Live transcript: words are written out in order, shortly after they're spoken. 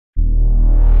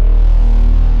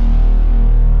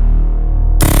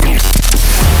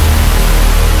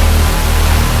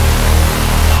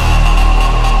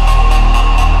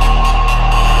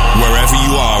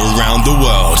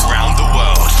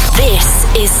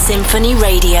SINPHONY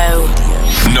Radio.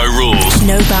 No rules.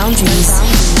 No boundaries.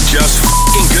 Just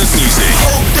f***ing good music.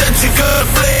 Hope that you're gonna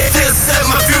play this at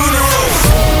my funeral.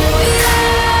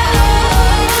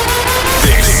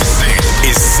 This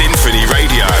is SINPHONY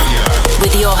Radio.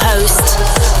 With your host,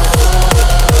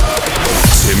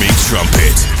 Timmy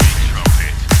Trumpet.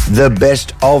 The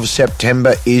best of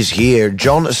September is here.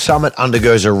 John Summit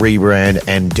undergoes a rebrand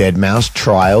and Deadmau5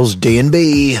 trials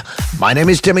D&B. My name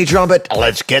is Timmy Trumpet.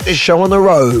 Let's get this show on the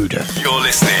road. You're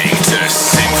listening to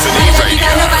SINPHONY Radio.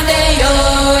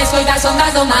 Escoltar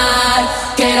sondas do mar.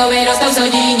 Quero ver os teus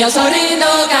ollinhos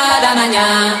sorrindo cada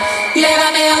mañá.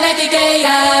 Lévame onde ti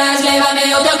queiras,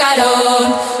 lévame o teu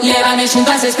carón. Lévame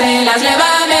xunto ás estrelas,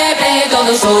 lévame preto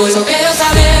do sol. Só quero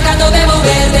saber cando debo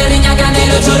verte, riña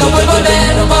canelo, choro por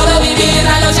volver. Non podo vivir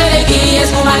na longe de aquí,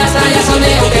 espuma nas trallas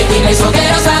onde eu crecime. Só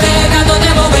quero saber cando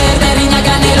debo verte, riña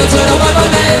canelo, choro por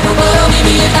volver. Non podo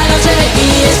vivir na longe de aquí,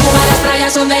 espuma nas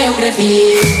trallas onde eu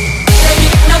crecí.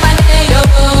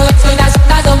 Escoltar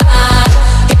sondas do mar.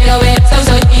 Quero ver os teus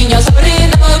olhinhos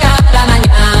sorrindo cada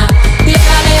mañá.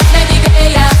 Lévame onde ti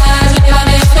queiras,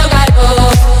 lévame o teu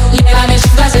calor. Lévame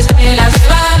xunto ás estrelas,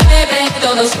 lévame preto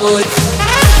do sol.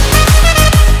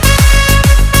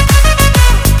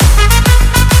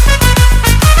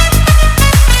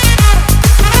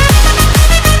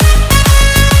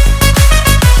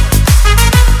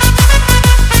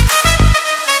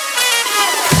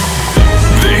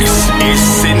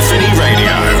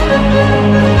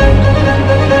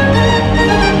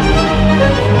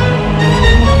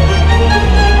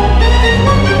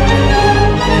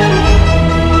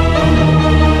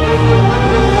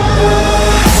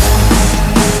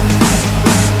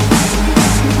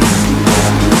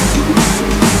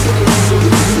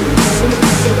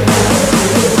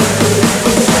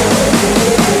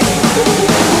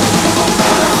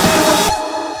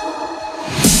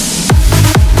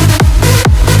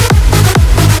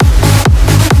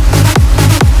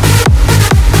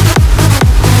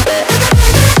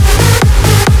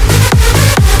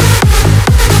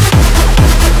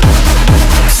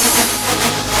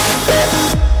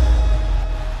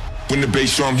 When the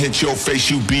bass drum hits your face,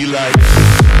 you be like.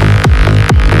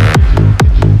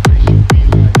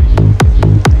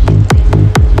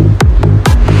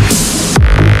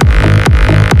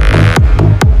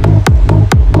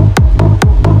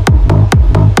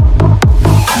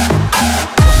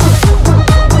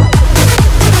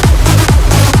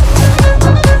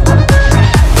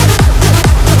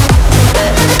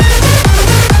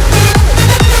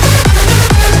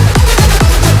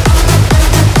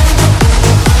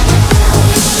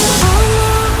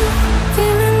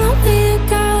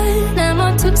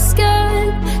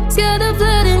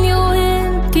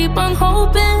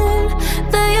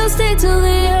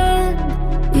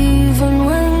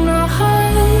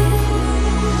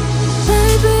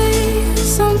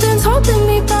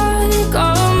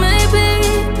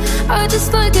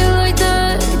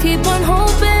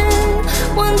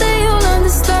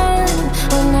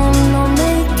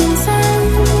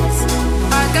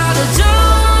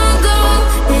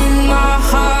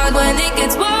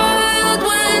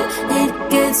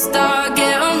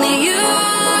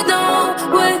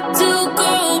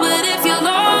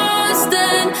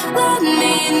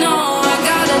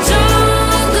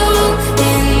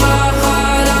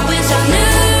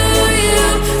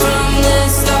 From the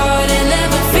start, it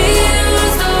never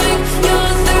feels like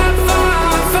you're that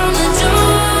far from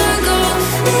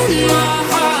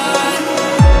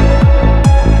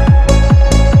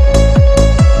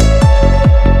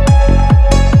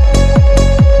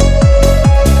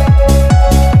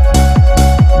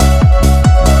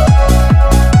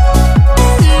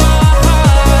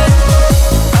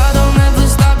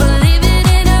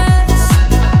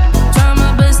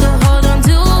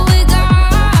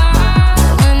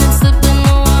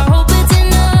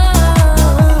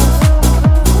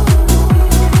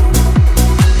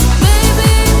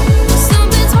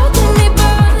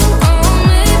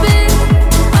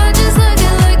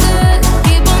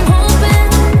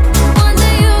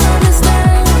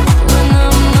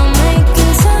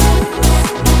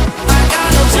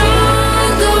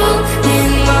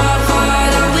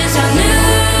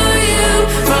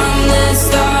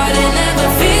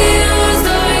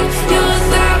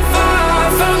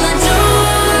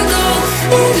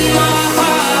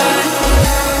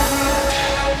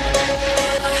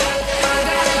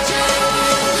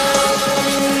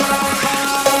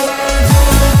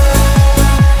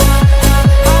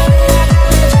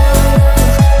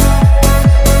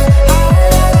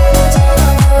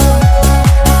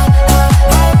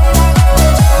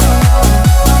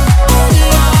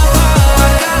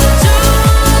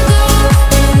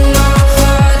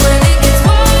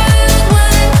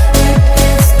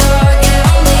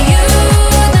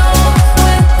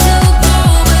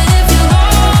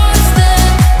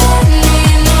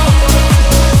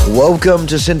Welcome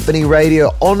to Symphony Radio.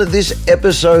 On this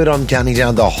episode, I'm counting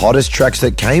down the hottest tracks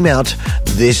that came out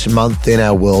this month in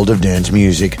our world of dance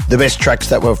music. The best tracks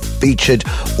that were featured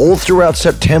all throughout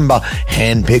September,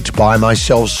 handpicked by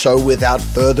myself. So without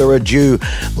further ado,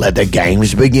 let the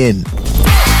games begin.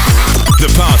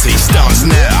 The party starts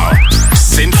now.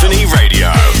 Symphony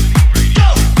Radio.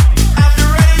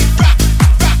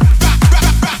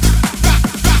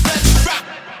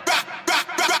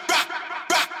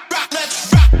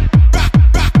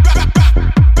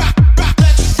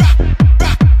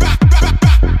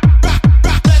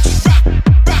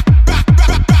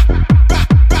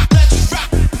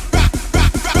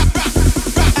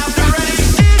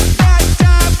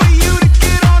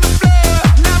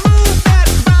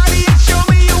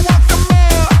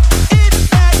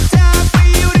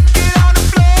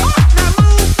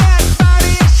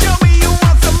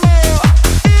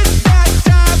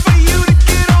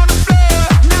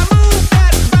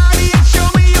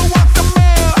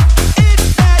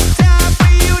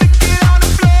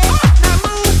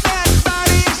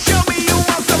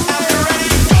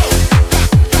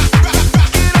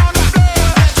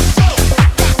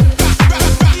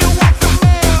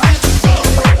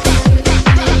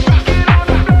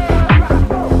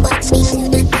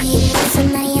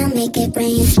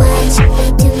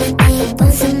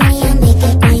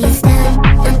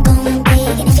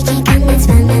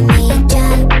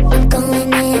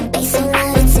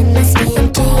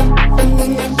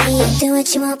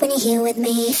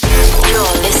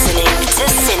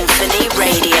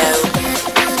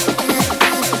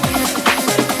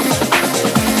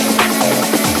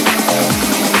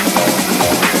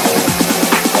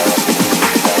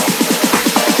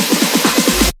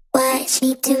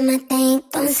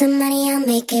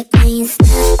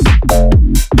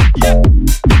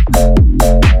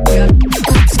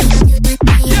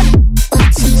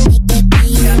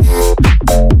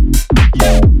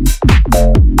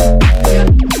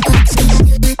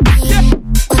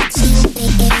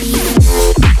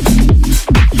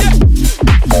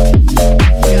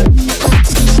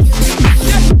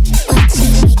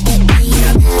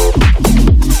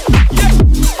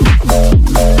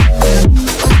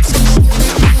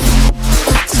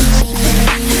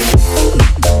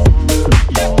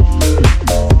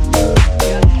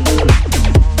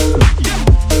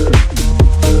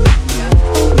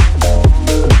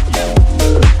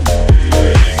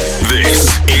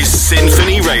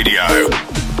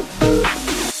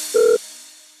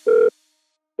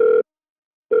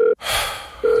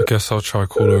 I'll try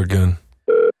Holler again.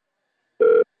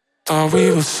 Thought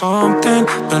we were something,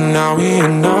 but now we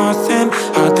ain't nothing.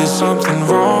 I did something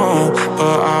wrong,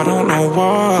 but I don't know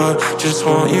what. Just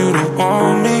want you to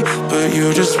want me, but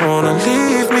you just wanna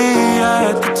leave me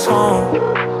at the tone.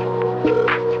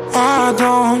 Why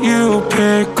don't you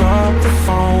pick up the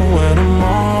phone when I'm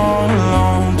all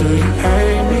alone? Do you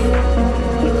hate me?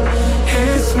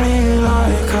 Hits me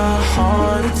like a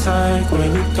heart attack when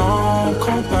you don't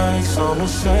come back. Someone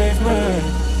save me.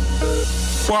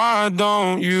 Why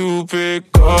don't you pick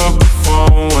up the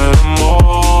phone when I'm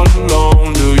all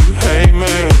alone? Do you hate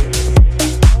me?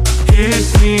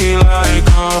 Hits me like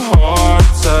a heart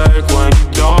attack when you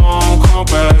don't come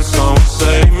back. Someone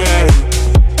save me.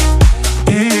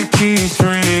 It keeps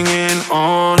ringing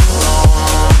on and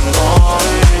on and on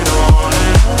and on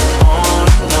and on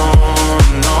and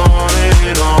on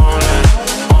and on and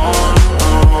on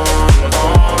and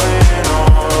on and on and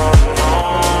on.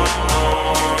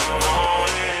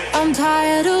 I'm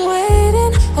tired of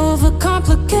waiting,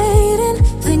 overcomplicating.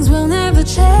 Things will never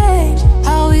change,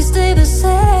 how we stay the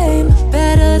same.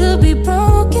 Better to be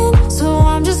broken, so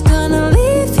I'm just gonna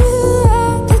leave you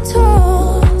at the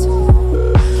door.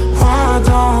 Why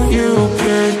don't you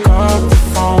pick up the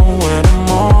phone when I'm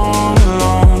all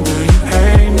alone? Do you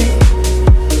hate me?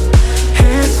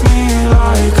 Hits me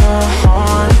like a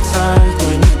heart attack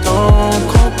when you don't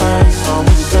call back.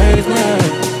 Someone save me.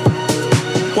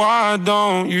 Why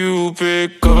don't you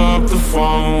pick up the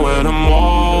phone when I'm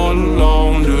all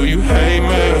alone? Do you hate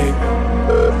me?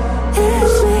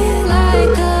 Hits me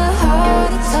like a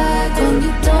heart attack when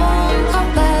you don't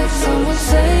come back. Someone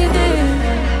save me.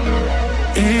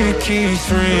 It keeps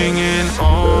ringing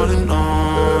on and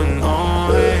on and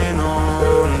on and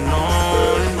on and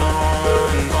on and on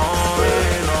and on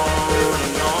and on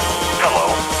and on. Hello,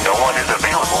 no one is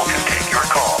available to take your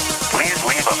call. Please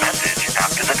leave a message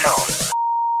after the tone.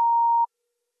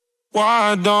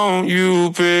 Why don't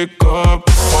you pick up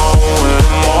the phone when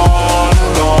I'm all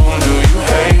alone? Do you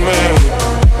hate me?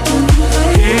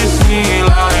 Hits me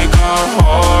like a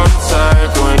heart attack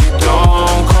when you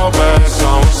don't call back.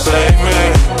 Someone save me.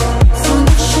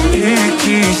 It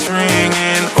keeps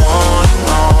ringing on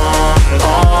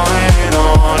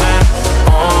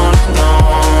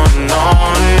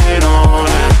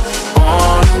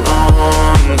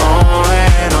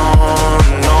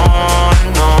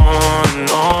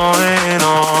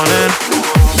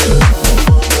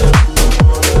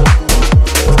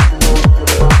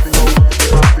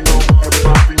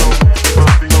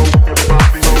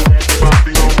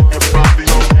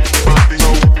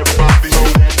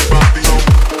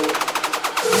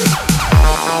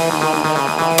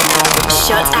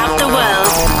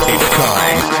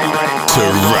to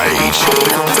rage.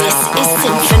 This is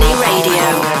Symphony Radio.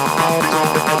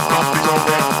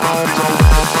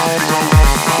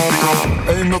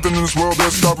 Ain't nothing in this world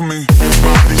that's stopping me.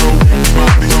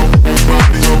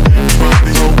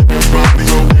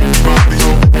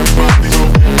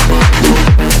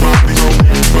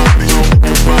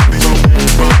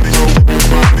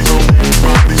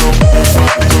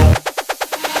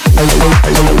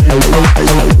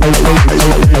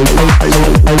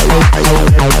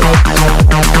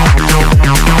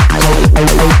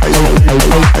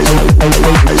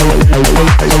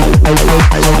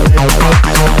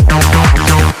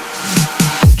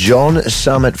 John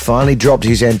Summit finally dropped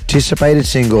his anticipated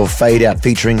single Fade Out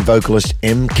featuring vocalist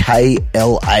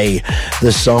MKLA.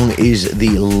 The song is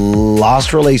the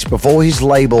last release before his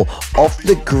label Off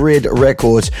the Grid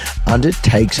Records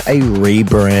undertakes a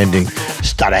rebranding.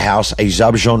 Stutter House, a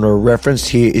subgenre referenced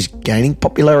here, is gaining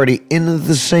popularity in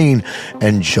the scene,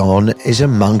 and John is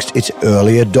amongst its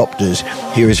early adopters.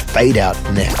 Here is Fade Out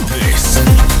now. This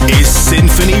is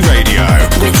Symphony Radio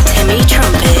with Timmy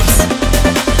Trumpet.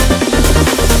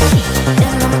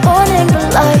 In the morning the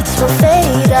lights will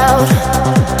fade out,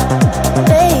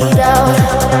 fade out.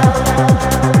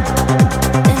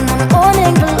 In the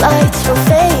morning the lights will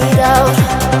fade out,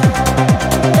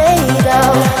 fade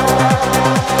out.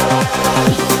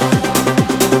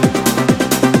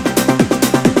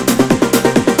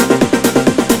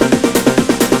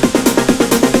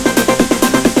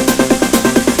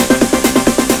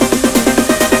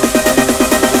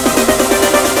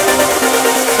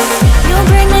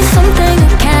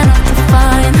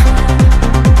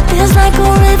 Like a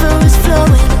river is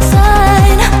flowing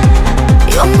inside.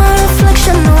 You're my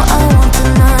reflection, no, I won't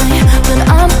deny. But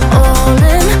I'm all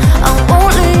in, I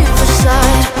won't leave your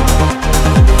side.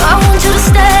 I want you to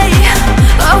stay,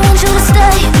 I want you to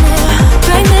stay near.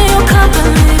 Bring me your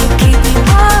company to keep me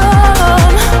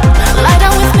warm. Lie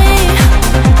down with me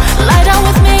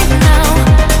now.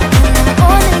 In the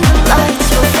morning the lights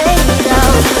will fade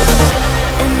out.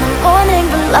 In the morning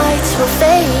the lights will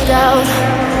fade out.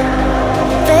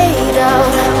 Fade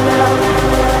out.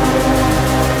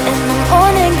 In the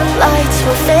morning the lights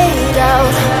will fade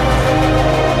out.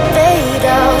 Fade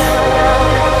out.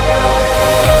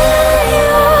 In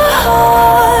your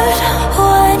heart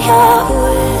when you're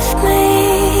with me.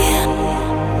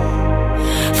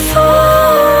 Far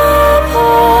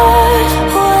apart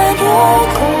when you're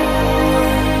gone.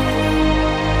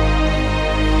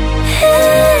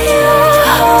 In your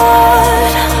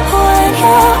heart when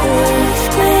you're with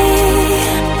me.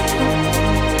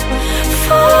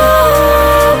 Far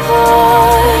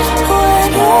apart when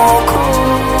you're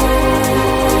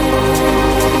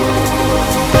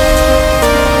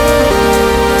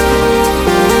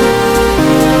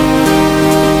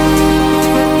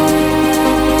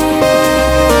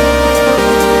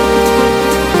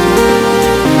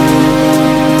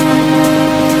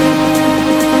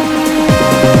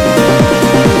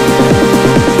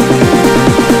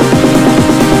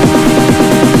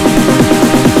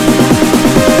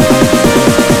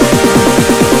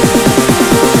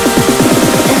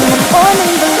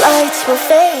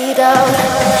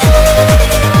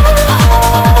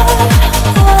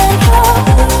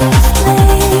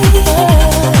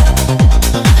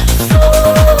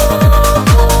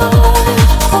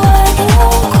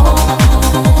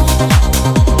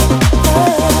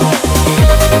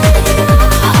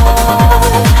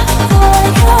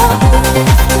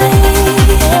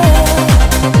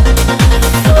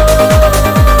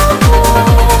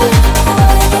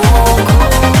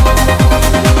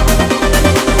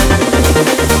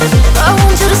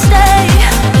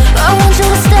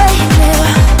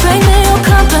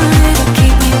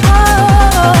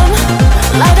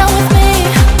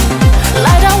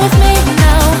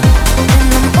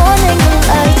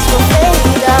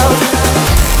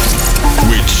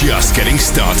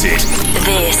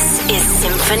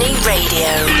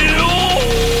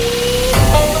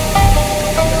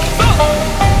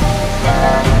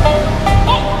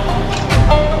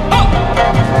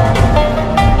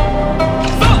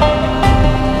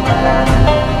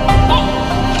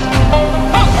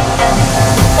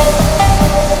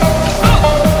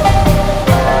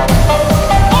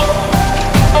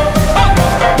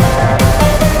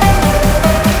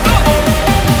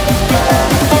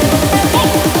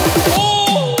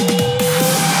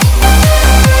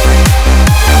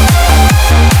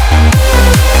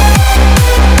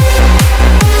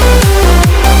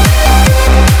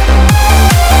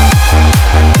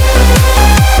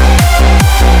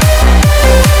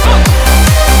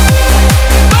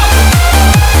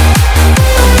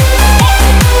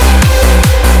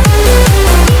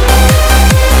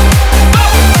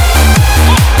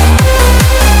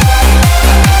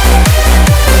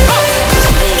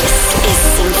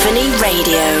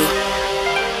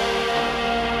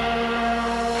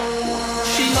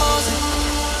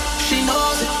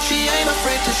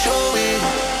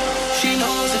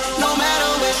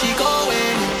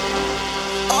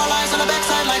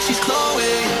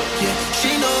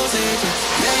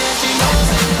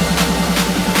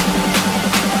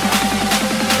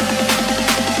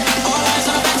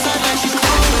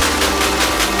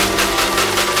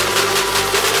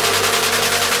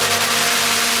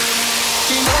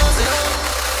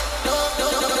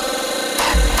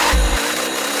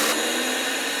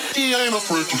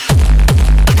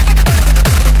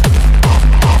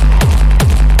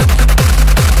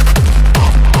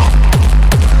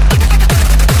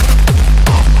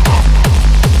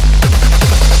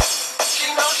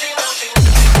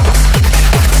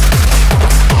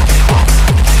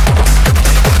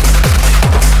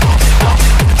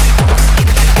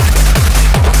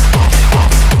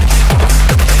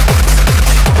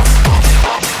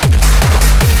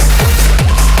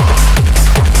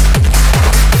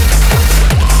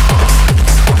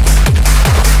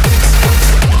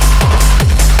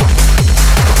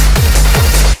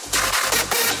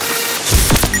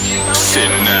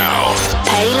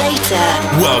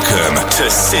Welcome to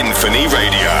Sinphony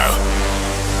Radio.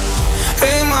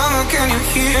 Hey mama, can you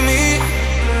hear me?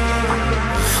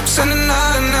 I'm sending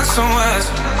out an SOS,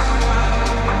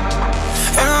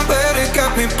 and I bet it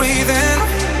got me breathing.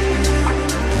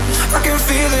 I can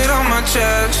feel it on my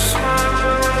chest.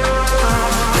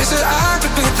 They said I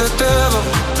could beat the devil,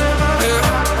 yeah,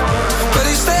 but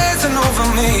he's dancing over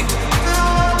me.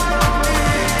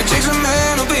 It takes a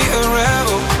man to be a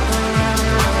rebel.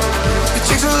 It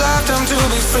takes a lifetime to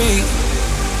be free.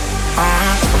 I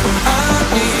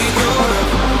need your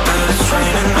love, but it's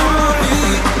raining on me,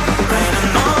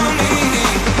 raining on me.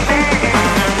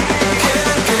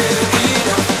 Can't get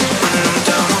enough when I'm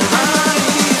down on my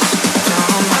knees, down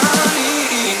on my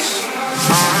knees.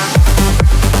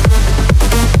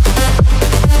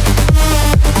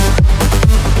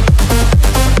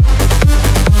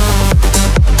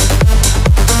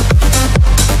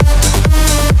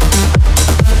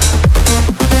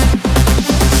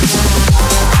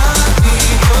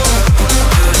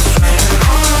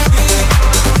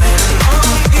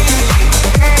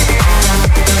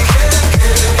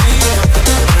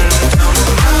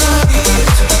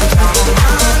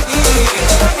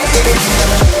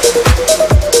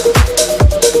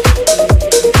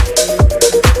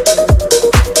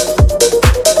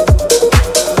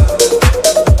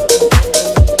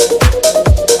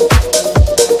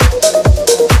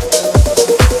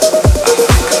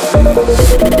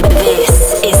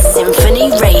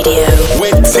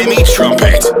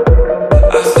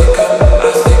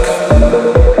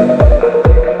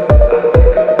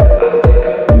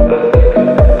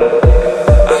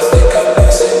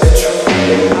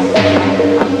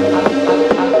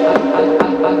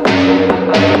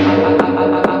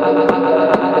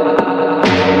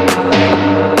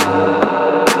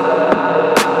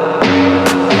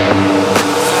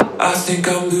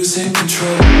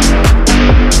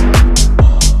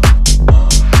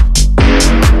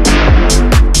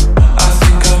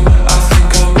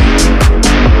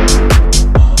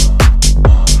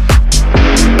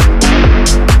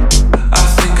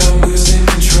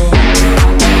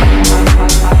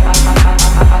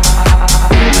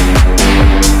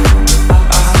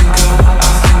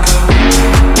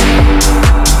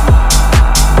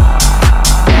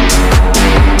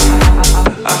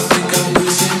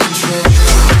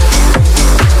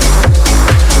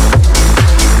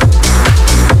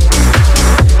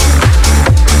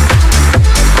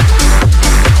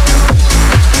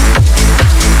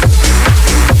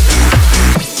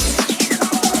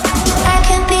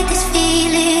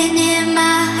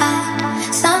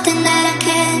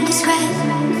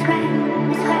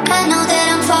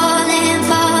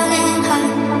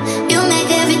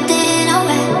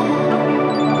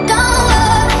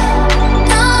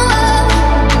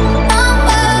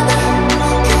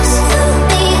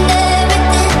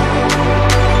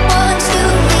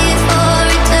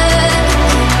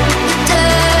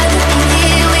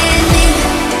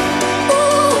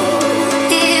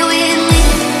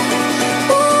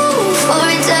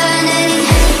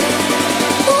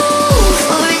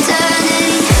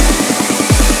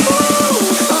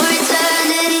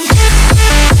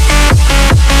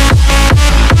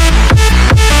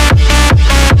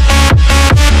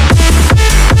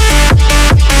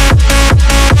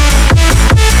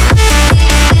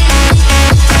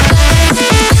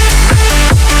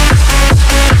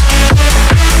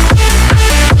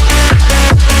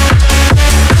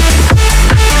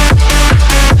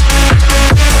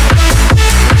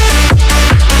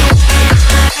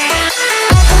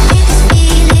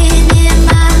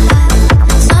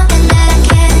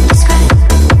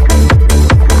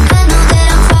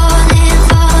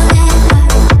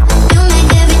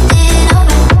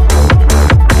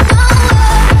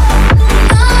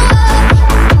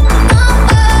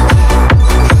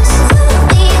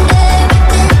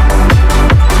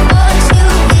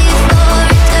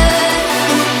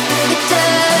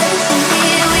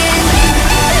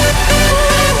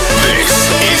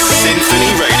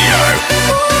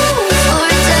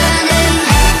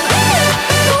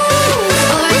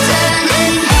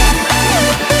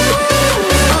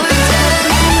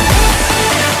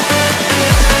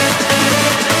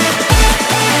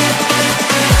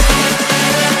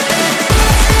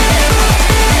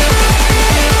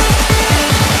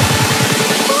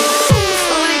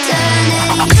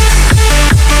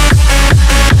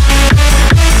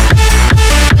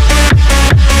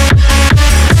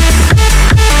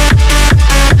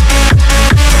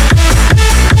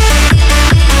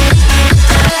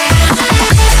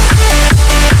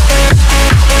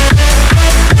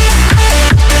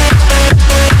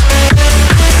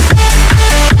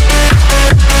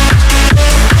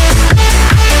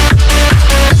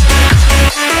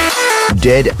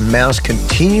 deadmau5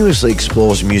 continuously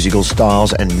explores musical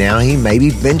styles, and now he may be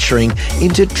venturing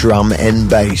into drum and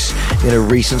bass. In a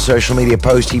recent social media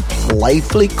post, he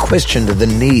playfully questioned the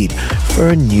need for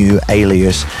a new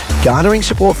alias, garnering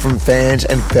support from fans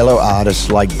and fellow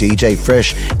artists like DJ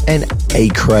Fresh and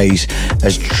A-Craze.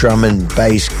 As drum and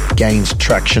bass gains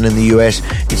traction in the US,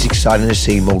 it's exciting to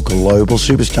see more global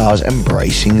superstars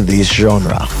embracing this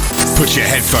genre. Put your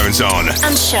headphones on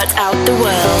and shut out the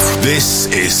world. This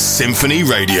is Symphony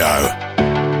Radio.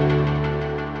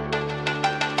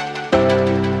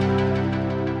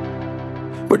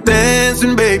 We're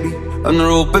dancing, baby, under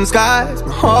open skies.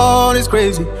 My heart is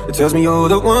crazy. It tells me you're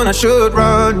the one I should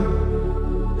run,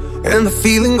 and the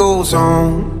feeling goes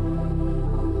on.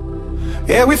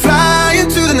 Yeah, we fly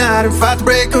into the night and fight the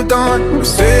break of dawn. We're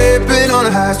stepping on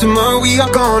the highs. Tomorrow we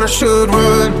are gone. I should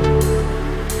run,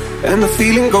 and the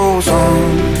feeling goes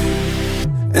on.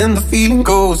 And the feeling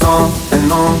goes on and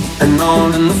on and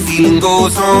on, and the feeling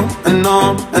goes on and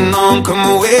on and on. Come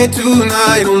away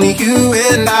tonight, only you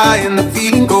and I. And the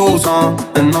feeling goes on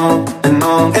and on and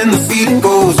on, and the feeling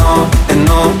goes on and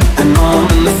on and on,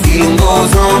 and the feeling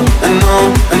goes on and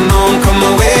on and on. Come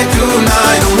away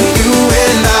tonight, only you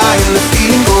and I. And the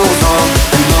feeling goes on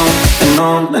and on and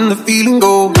on, and the feeling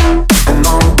goes and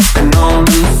on and on,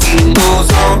 and the feeling goes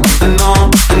on and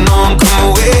on and on. Come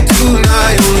away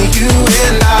tonight, only you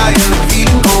and I. And the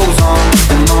feeling goes on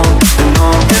and on and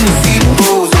on, and the feeling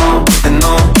goes on and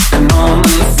on and on,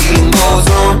 and the feeling goes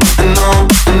on and on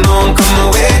and on. Come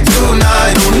away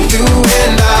tonight, only you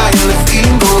and I. And the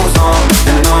feeling goes on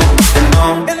and on and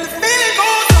on, and the feeling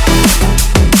goes on.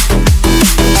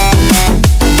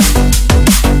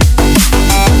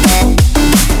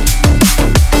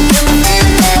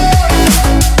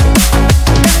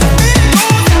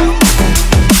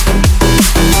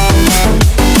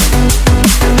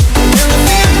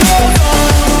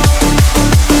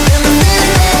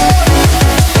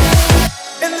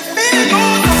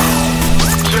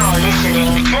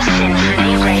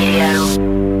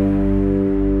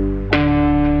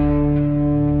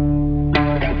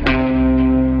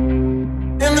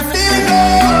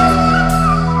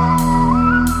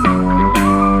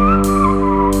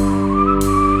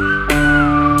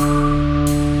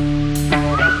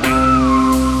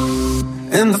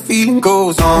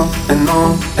 Goes on and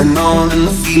on and on, and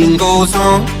the feeling goes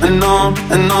on and on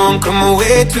and on. Come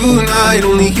away tonight,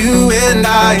 only you and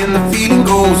I. And the feeling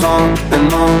goes on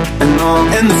and on and on,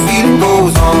 and the feeling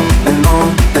goes on and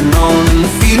on and on, and the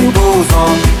feeling goes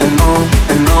on and on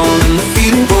and on, and the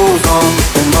feeling goes on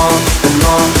and on and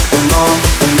on and on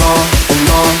and on and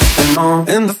on and on,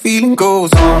 and the feeling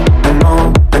goes on and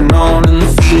on and on, and the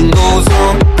feeling goes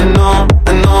on and on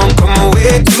and on. Come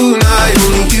away tonight,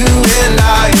 only you and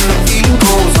I. And the feeling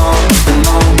goes on and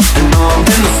on and on,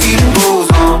 and the feeling goes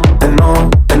on and on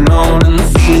and on, and the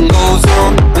feeling goes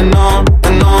on and on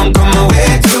and on. Come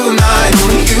away tonight,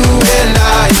 only you and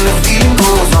I. And the feeling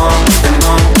goes on and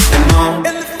on and on,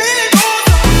 and the feeling goes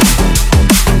on.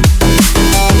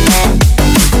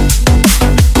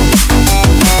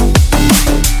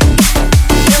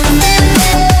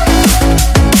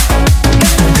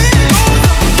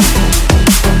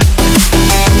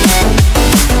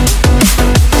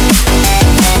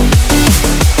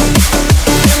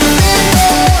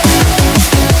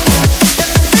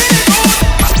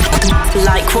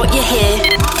 What you hear,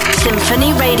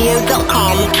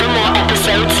 symphonyradio.com for more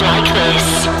episodes like this.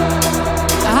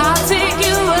 I'll take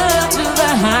you up to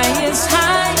the highest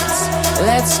heights.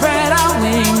 Let's spread our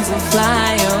wings and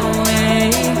fly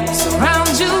away.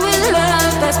 Surround you with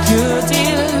love that's pure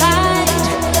delight.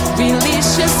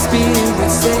 Release your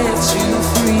spirit, set you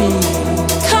free.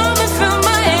 Coming from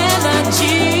my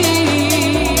energy.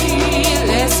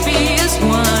 Let's be as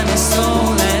one, as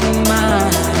soul and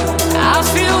mind. I'll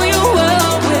feel your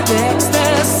world with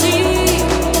ecstasy.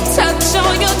 Touch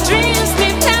all your dreams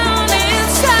deep down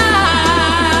inside.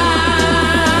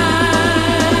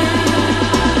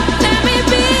 Let me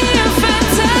be your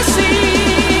fantasy.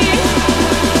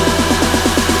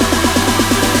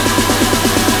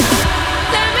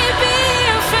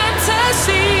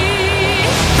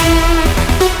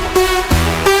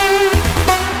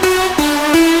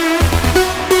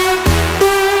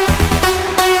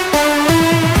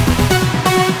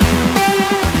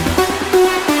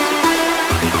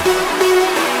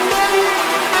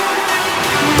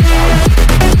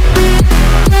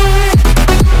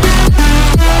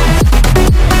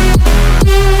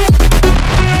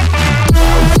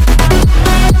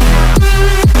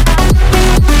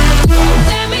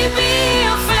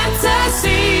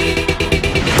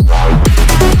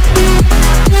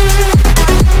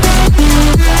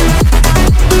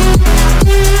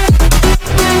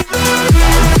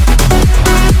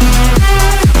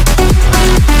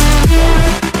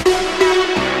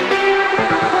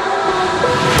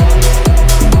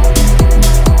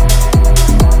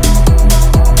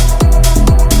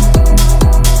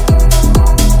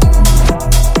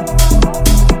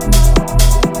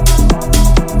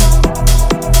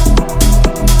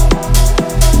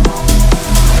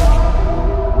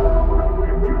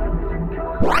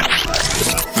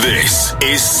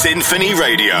 is SINPHONY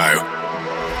Radio.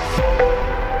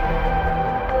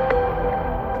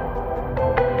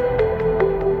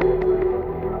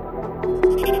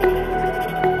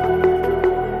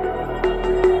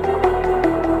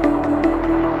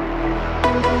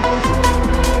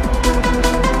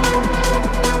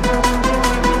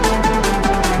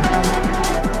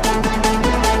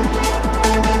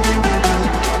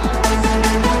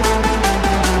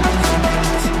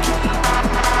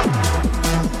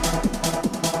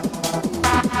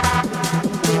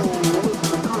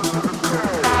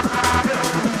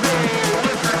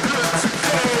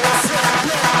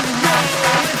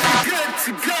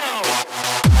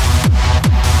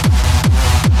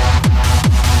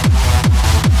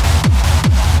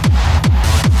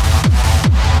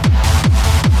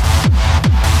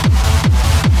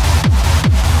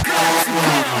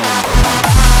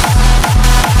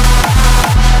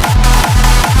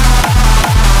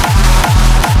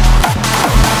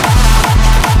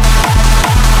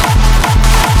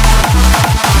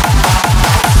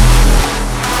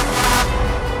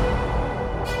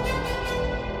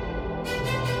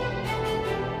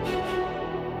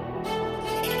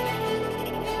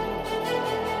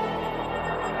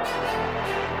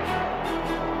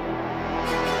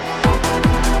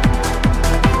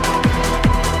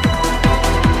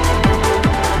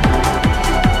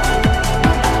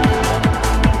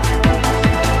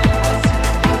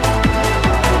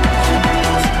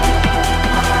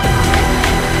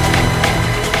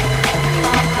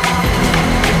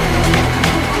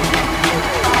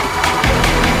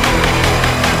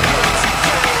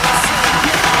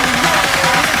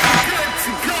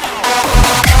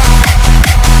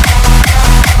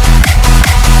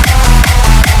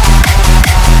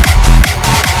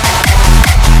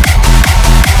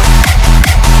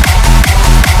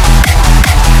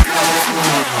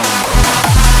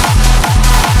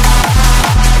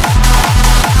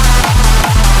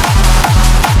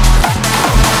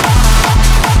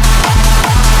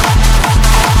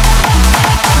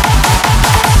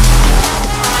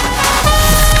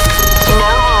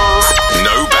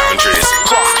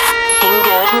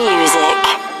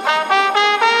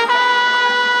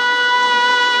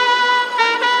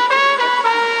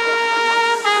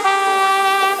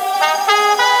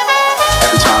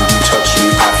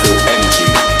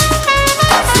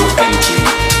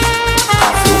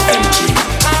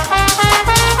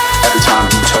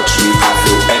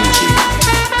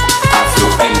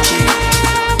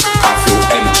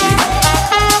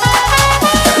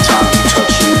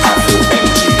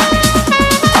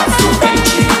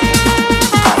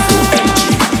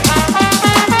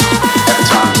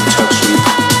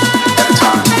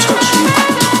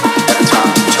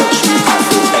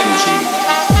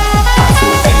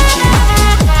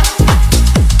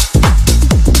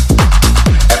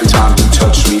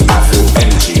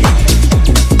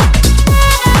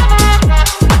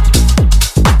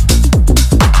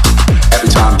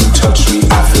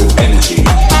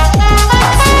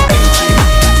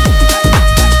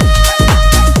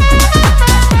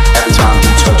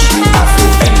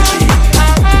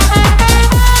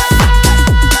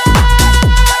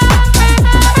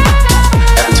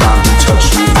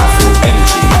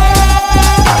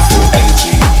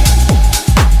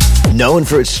 Known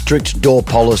for its strict door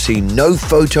policy, no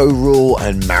photo rule,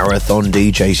 and marathon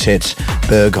DJ sets,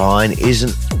 Berghain is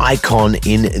an icon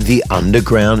in the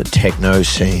underground techno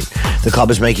scene. The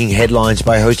club is making headlines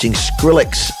by hosting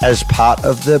Skrillex as part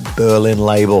of the Berlin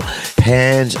label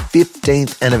Pan's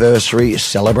 15th anniversary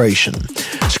celebration.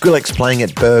 Skrillex playing at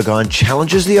Berghain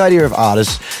challenges the idea of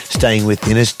artists staying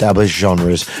within established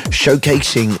genres,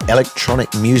 showcasing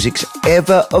electronic music's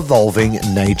ever-evolving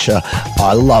nature.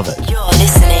 I love it. You're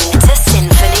listening to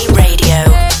SINPHONY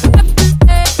Radio.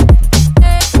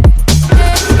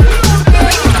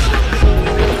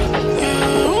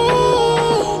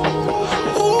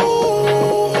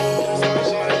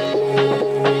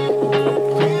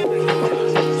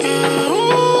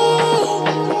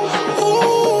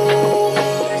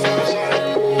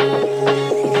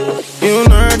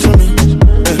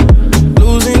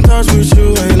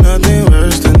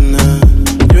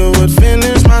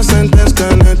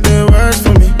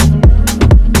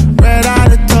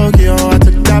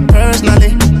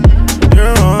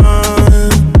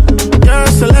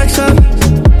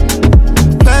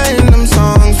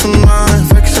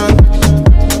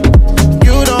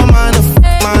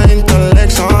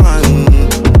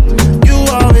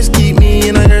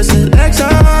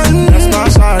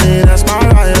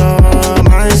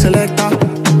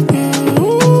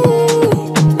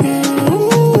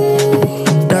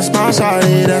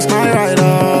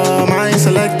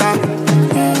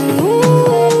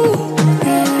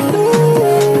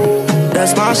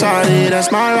 shawty,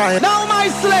 that's my ride. Now my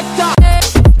selector.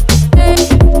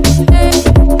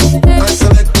 I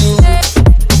select you.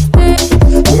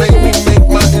 Make me make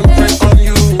my imprint on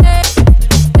you.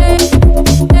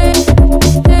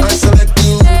 I select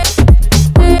you.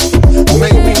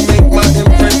 Make me make my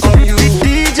imprint on you.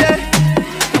 DJ,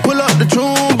 pull up the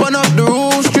tune, burn up the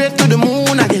room, straight to the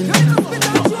moon again.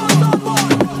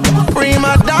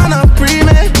 Prima donna,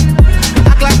 pre-made.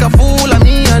 Act like a fool, and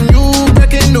me and you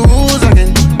breaking the rules again.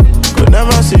 Could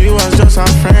never see you as just a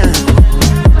friend.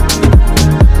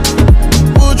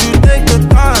 Would you take the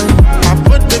time? I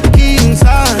put the key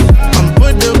inside and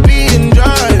put the beat in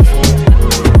drive.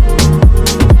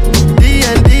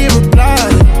 D&D reply,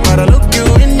 but I look you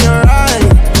in your eye.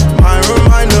 My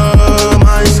reminder,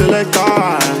 my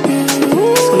selector.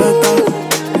 Selector,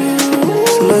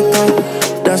 selector.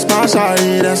 That's my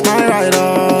shawty, that's my rider.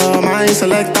 My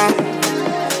selector.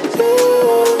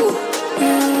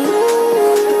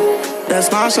 That's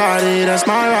my shawty, that's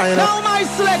my rider. Now my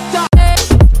selector.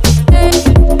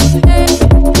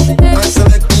 I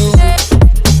select you.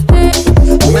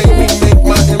 Make me make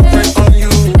my imprint on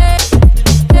you.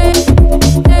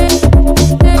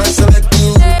 I select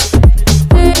you.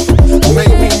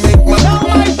 Make me make my. Now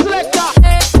my selector.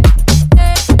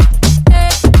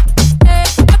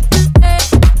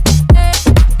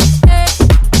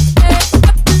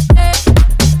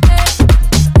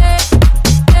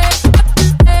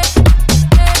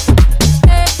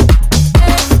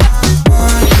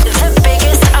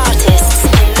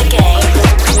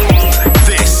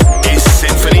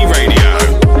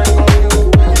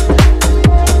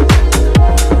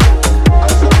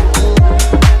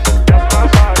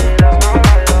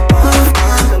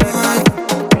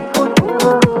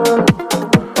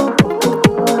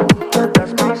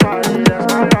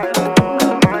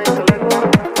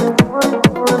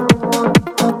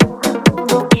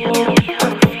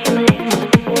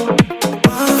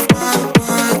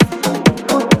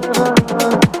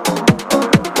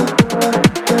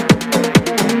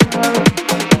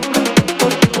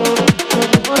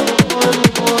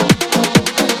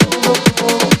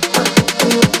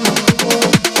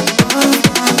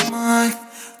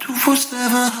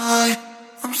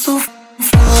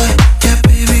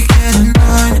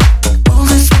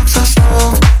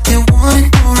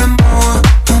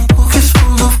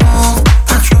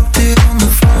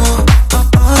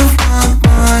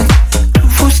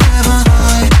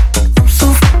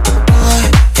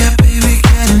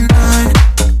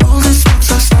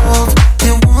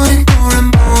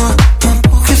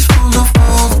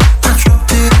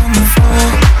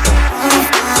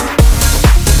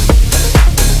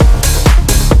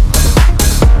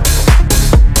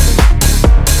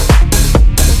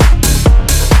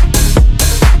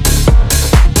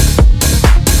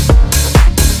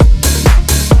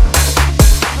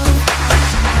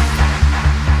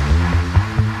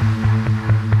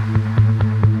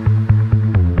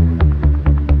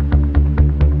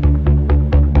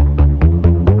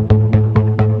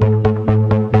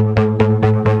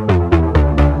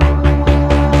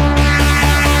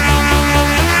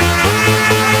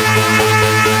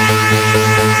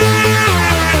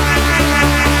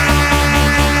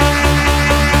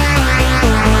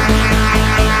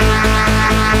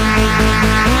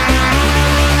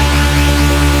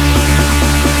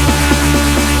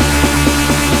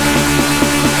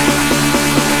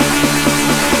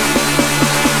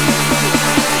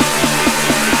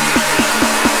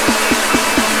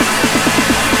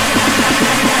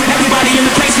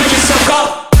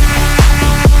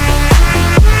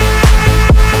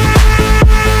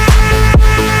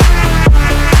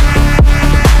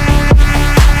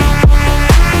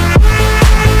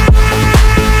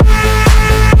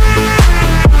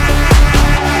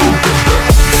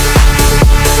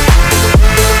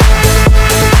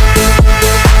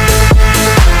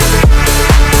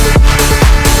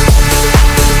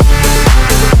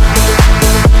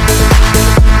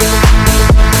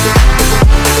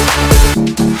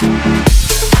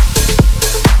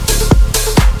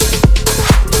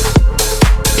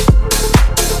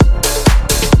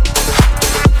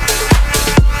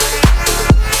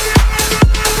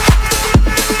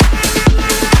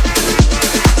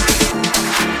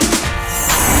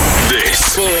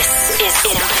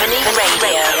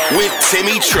 with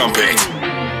Timmy Trumpet.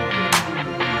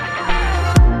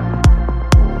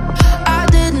 I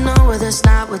didn't know where this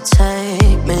night would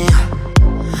take me.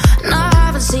 No, I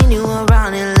haven't seen you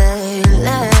around here lately.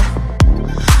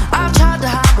 I've tried to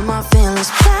hide, but my feelings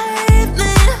played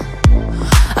me.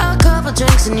 A couple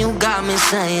drinks kissing, you got me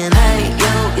saying, hey,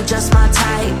 yo, you're just my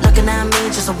type. Looking at me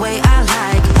just the way I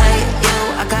like. Hey, yo,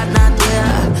 I got an idea,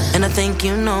 and I think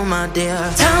you know, my dear.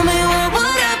 Tell me what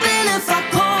would happen if I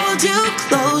pulled you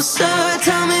closer.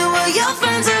 Tell me what your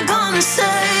friends are gonna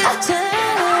say.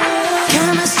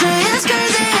 Chemistry is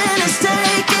crazy and it's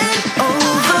taking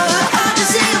over. I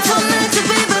just see it for meant to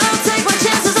be, but I'll take my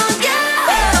chances on you.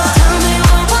 Tell me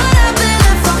what would happen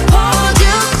if I pulled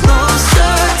you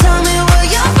closer. Tell me what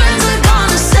your friends are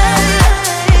gonna say.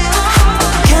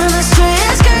 Chemistry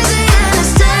is crazy and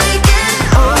it's taking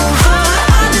over.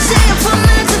 I just see it for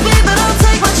meant to be, but I'll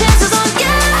take my chances on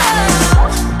you.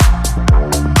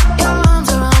 Your arms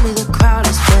around me, the crowd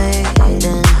is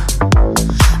fading.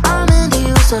 I'm into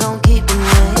you, so don't keep me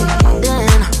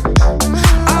waiting.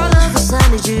 All of this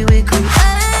energy we creating.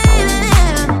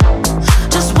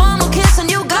 Just one more kiss and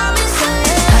you got me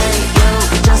saying, hey, yo,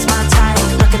 you're just my type.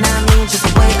 Looking at me just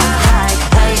the way I like.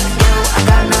 Hey, yo, I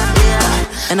got an idea,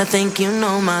 and I think you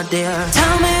know, my dear.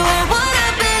 Tell me what would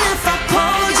happen if I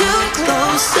pulled you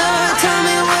closer. Tell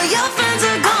me what your friends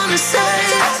are gonna say.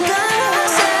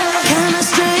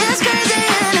 Chemistry is crazy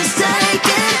and it's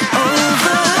taking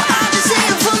over. I just see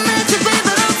it for meant to be,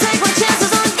 but I'll take my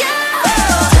chances on you.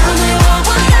 Tell me what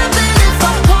would happen if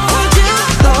I pulled you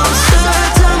closer.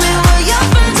 Tell me what your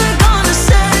friends are gonna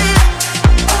say.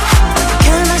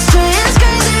 Chemistry is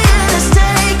crazy and it's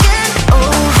taking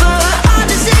over. I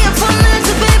just see it for meant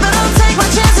to be, but I'll take my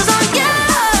chances on you.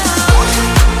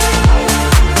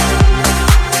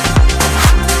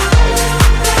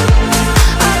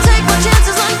 I'll take my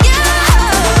chances on you.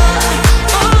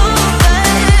 Oh,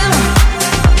 babe.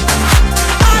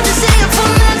 I just see it for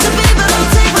meant to be, but I'll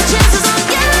take my chances on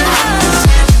you.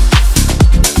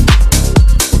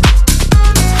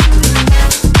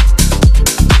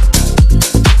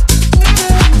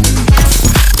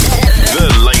 The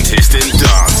latest in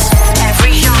dance.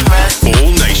 Every genre.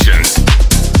 All nations.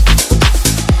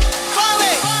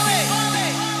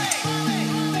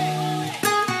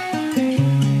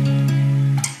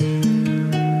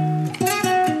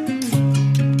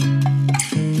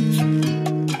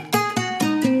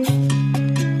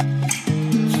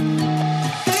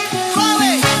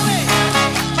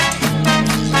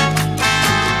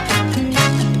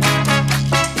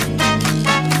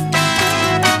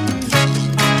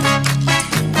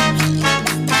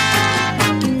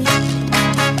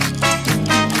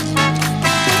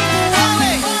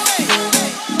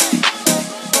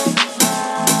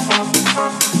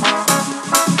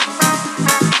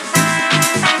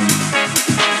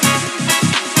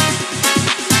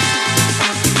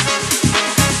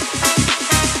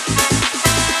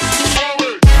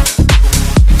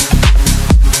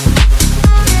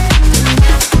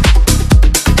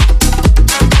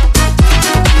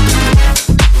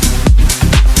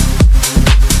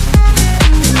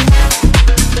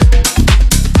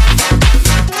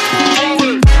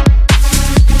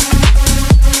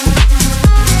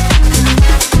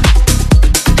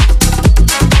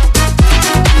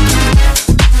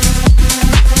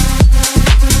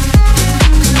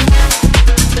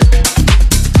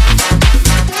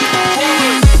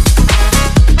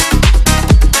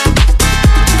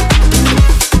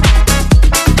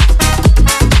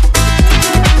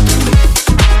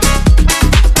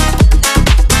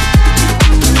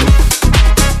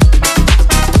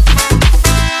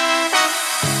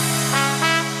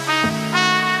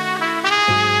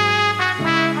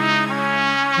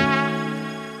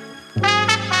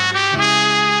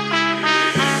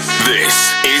 This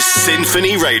is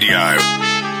SINPHONY Radio.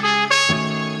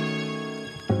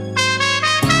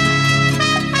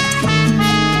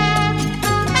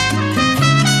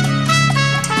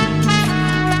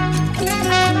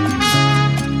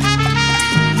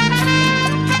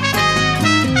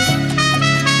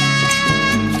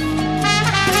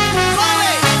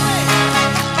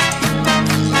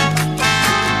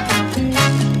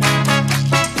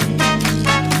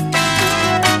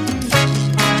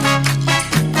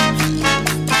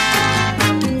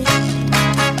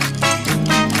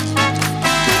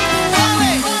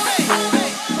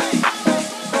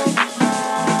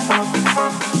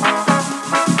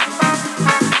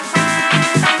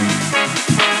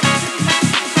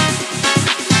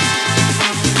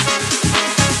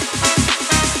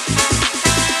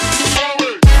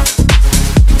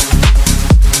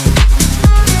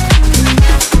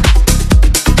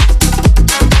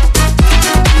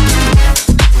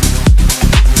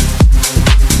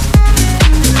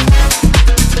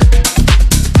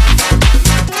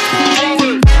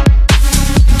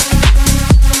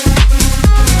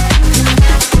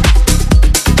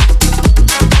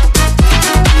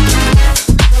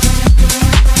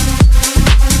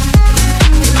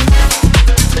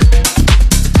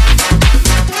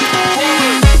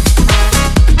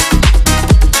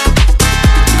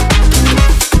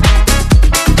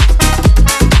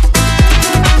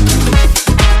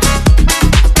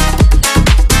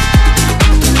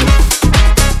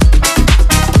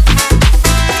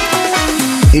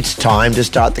 It's time to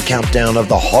start the countdown of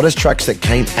the hottest tracks that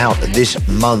came out this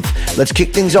month. Let's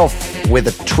kick things off with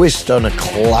a twist on a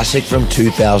classic from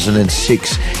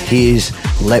 2006. Here's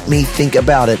Let Me Think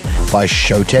About It by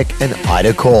T.O.K.Y.O and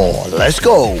Ida Core. Let's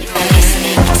go!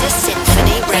 Listening to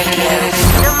Symphony Radio.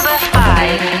 Number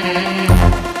 5.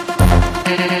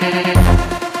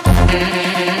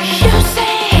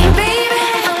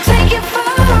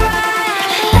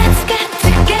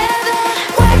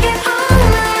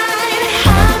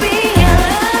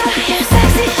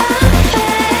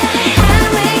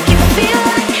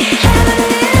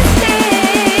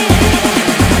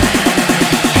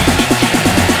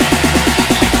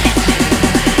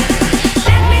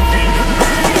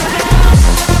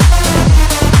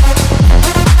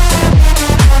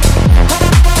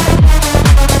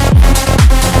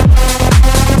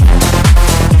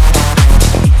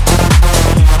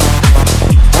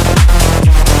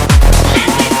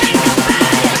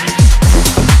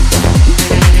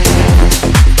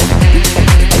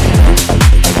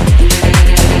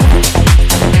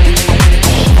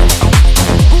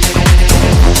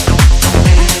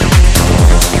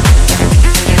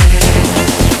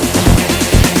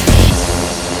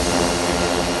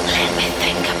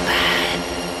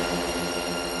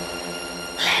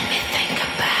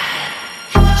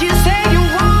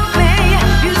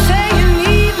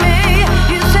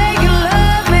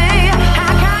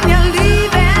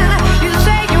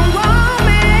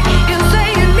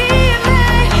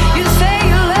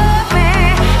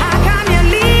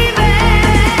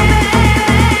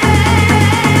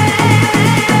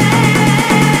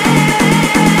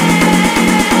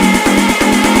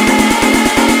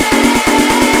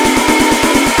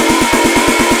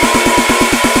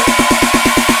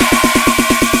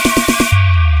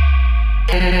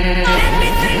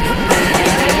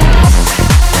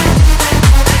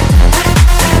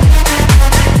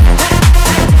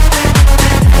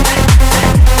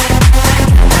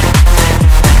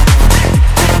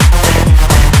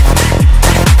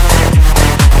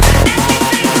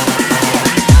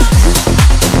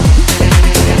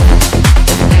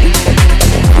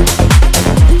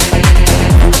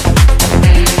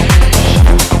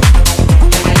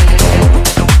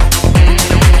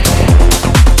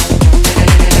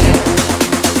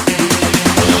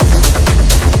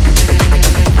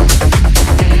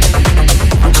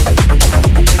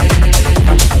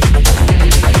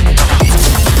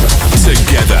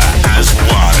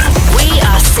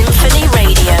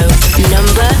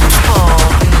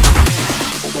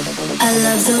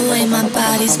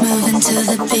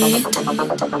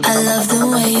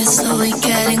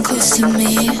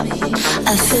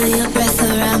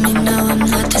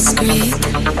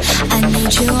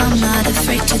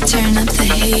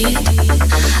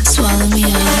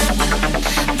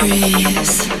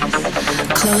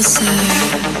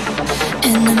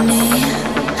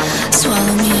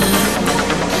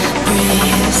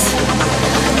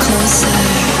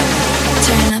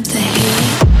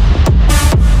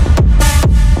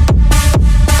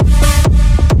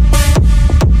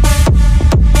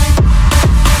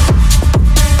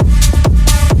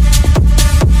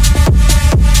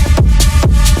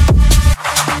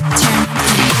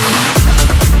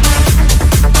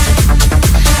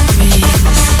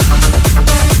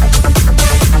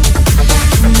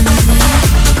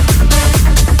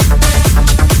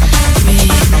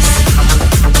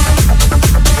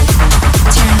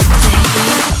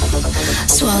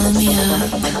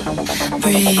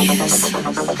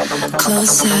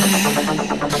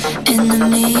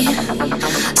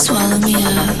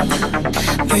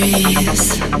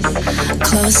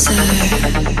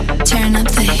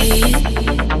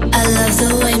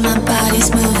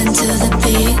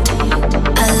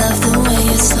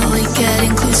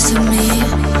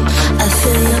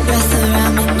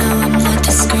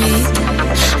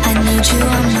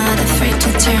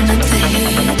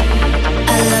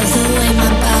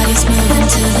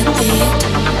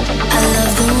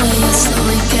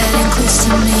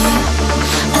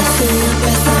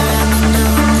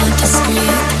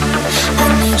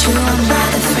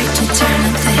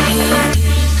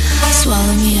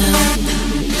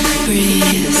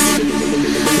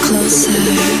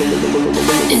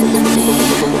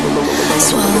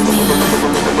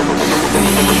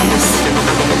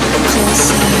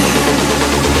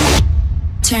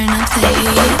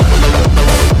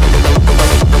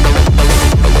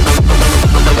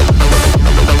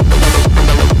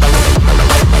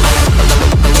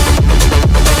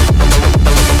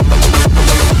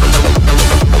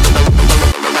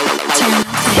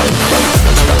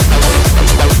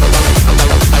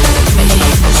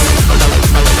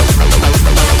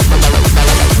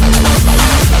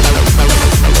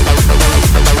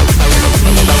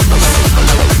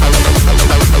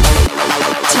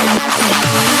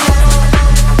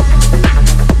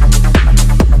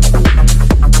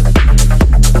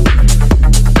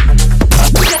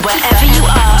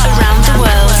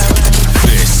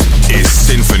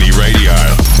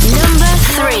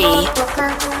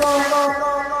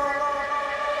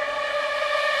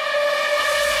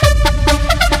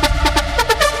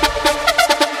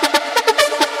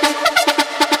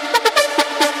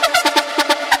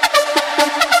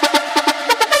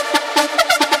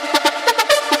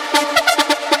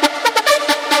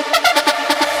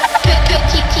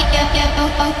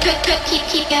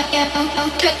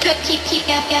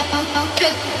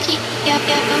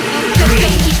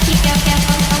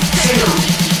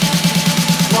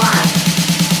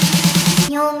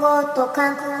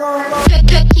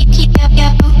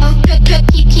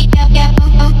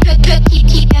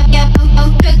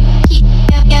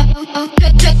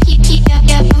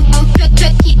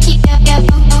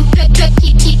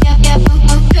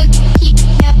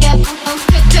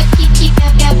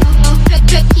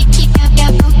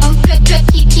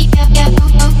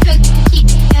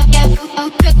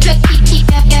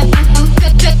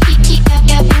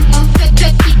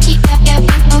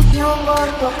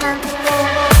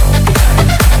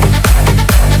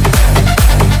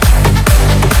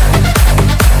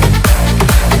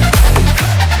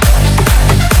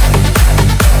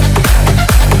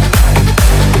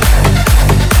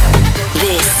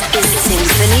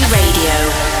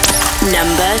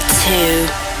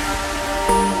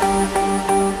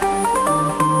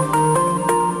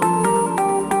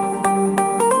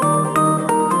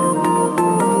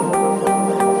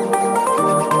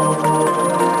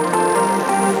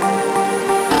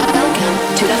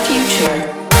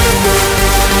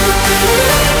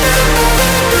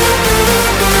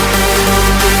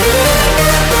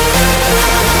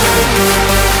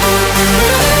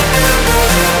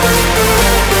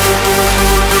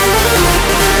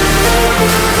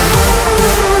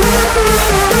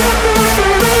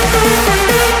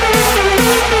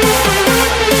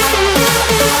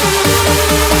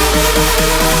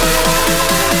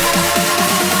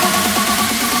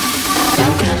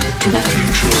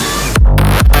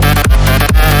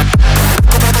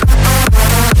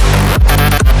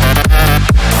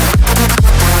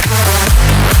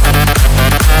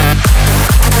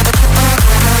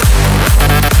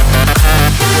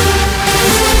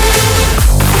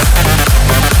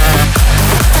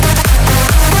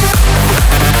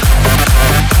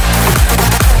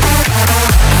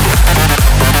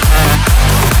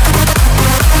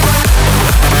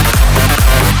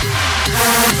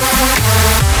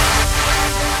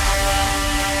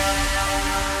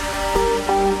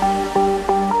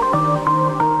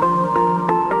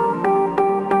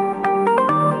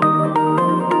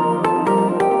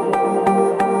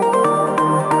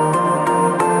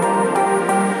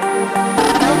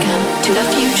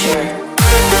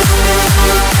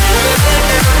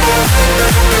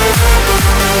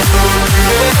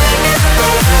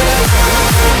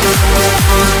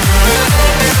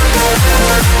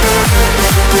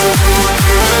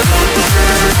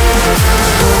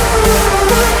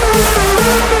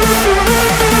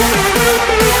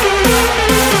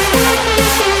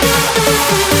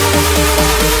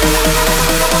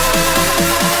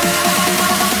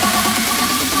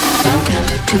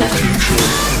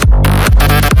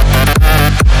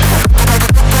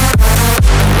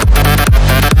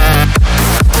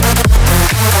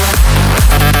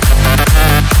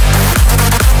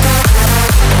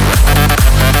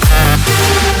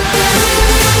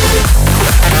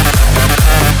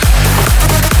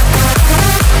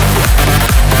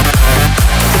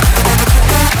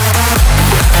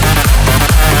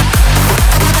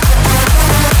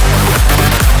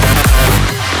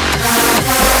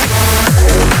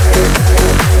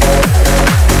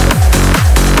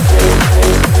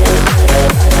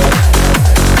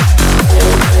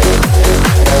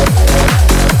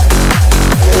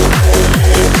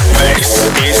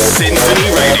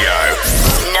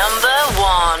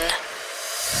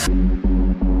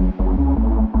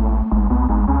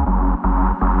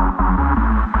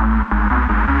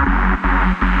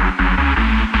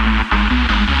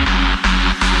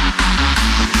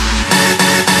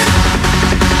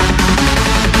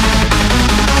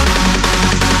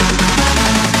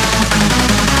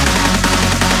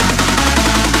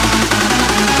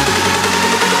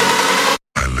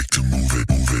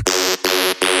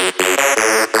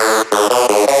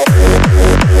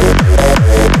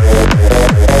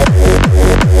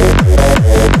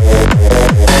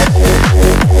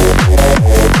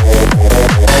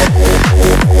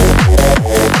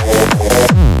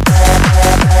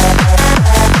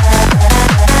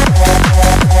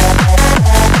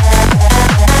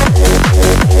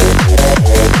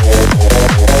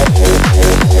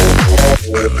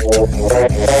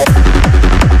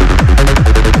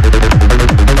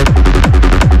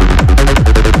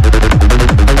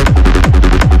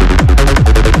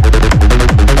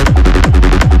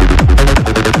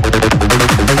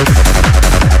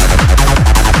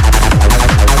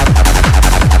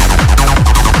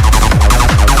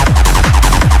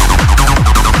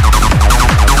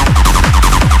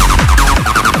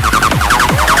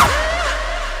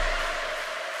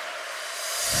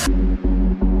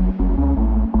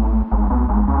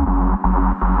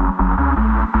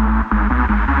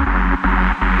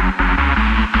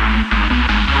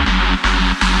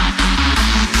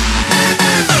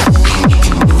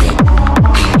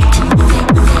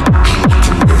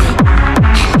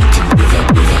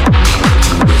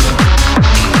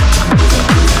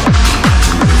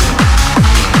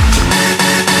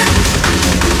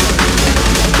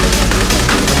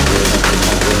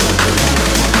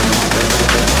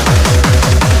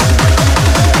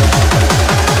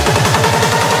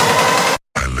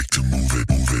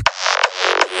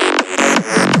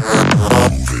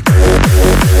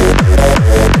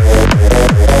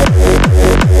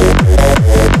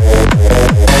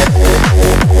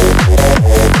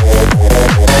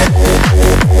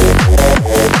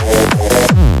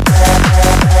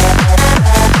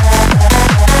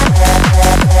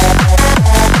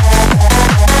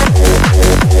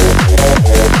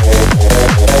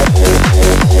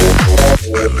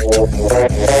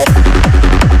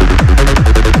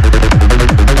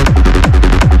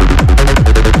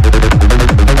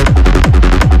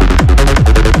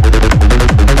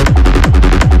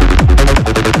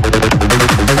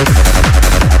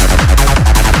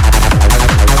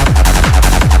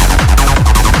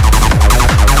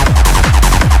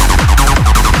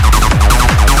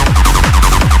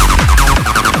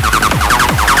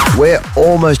 We're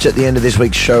almost at the end of this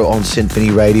week's show on Symphony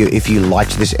Radio. If you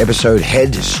liked this episode,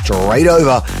 head straight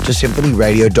over to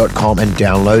symphonyradio.com and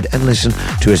download and listen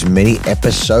to as many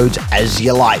episodes as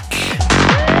you like.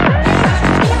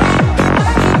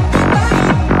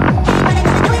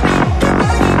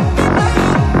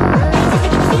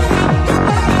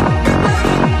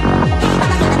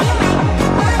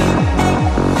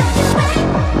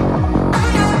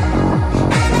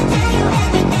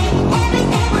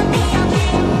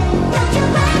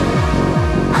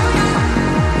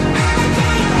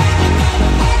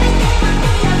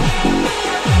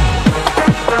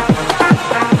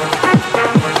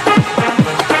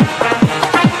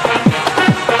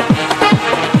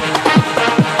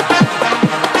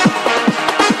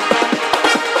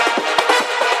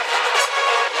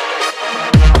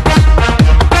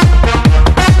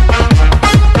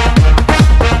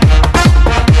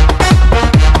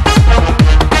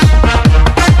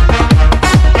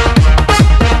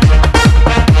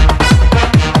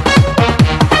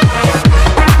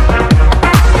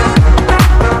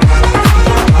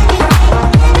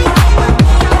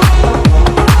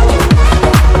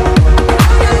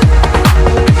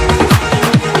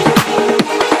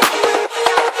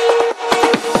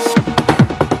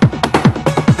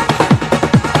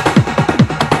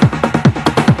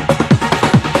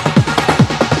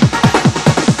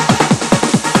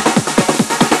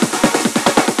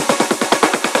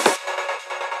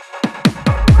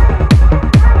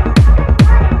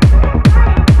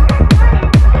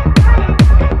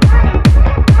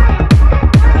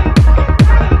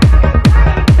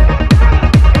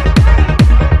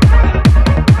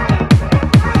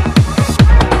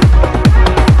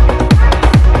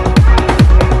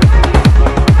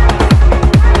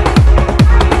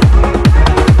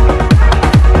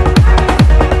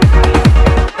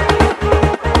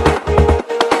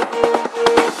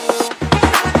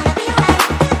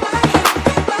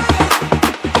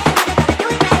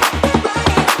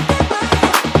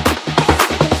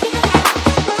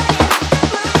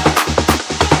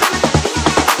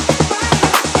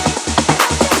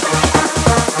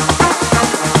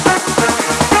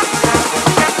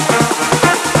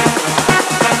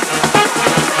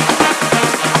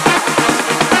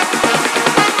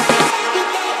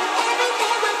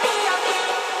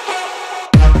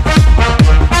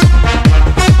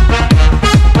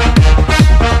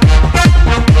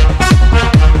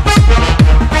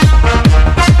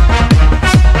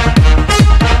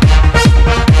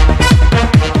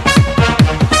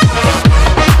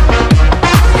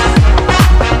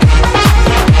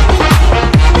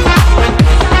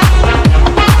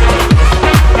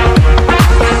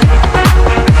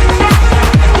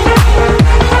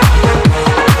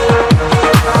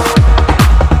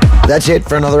 That's it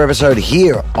for another episode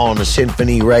here on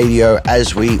Symphony Radio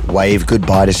as we wave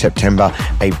goodbye to September.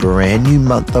 A brand new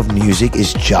month of music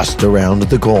is just around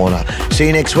the corner. See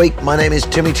you next week. My name is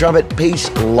Timmy Trumpet. Peace,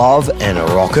 love, and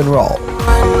rock and roll.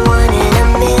 One in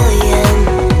a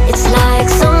million. It's like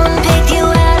someone picked you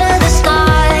out of the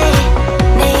sky.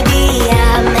 Maybe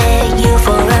I met you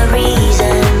for a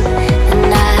reason,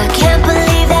 and I can't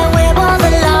believe that we're both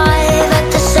alive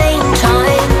at the same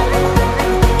time.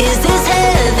 Is this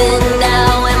heaven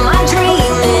now? Am I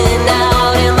dreaming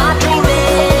out? Am I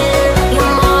dreaming?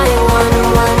 You're my one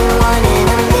in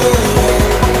a million,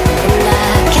 and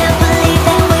I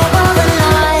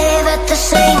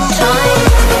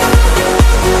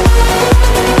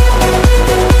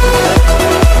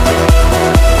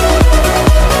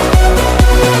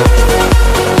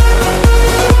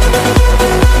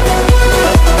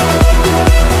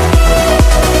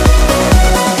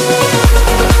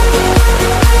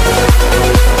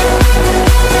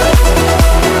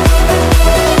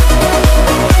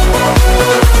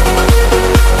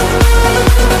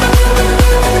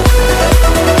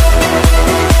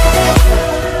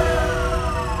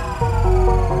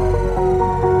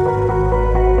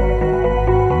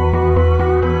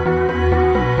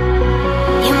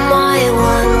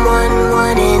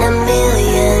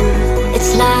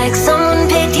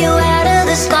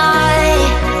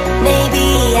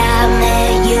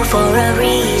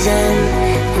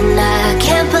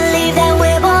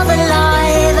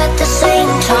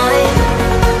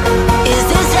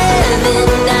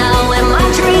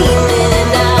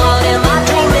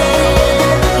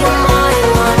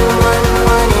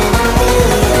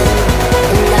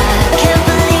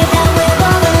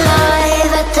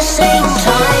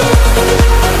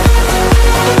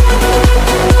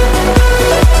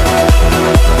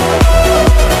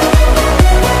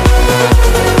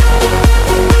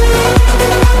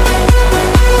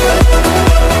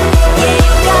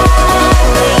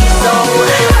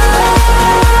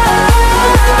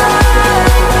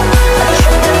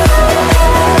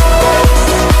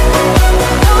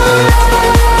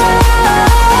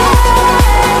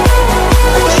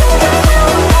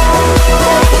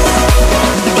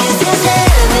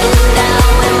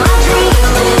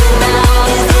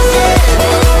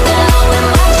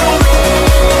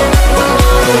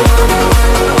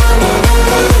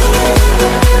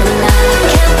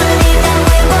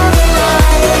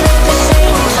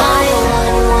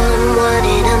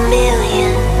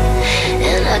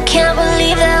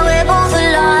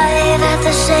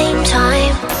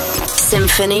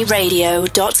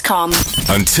SINPHONYRadio.com.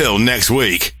 Until next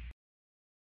week.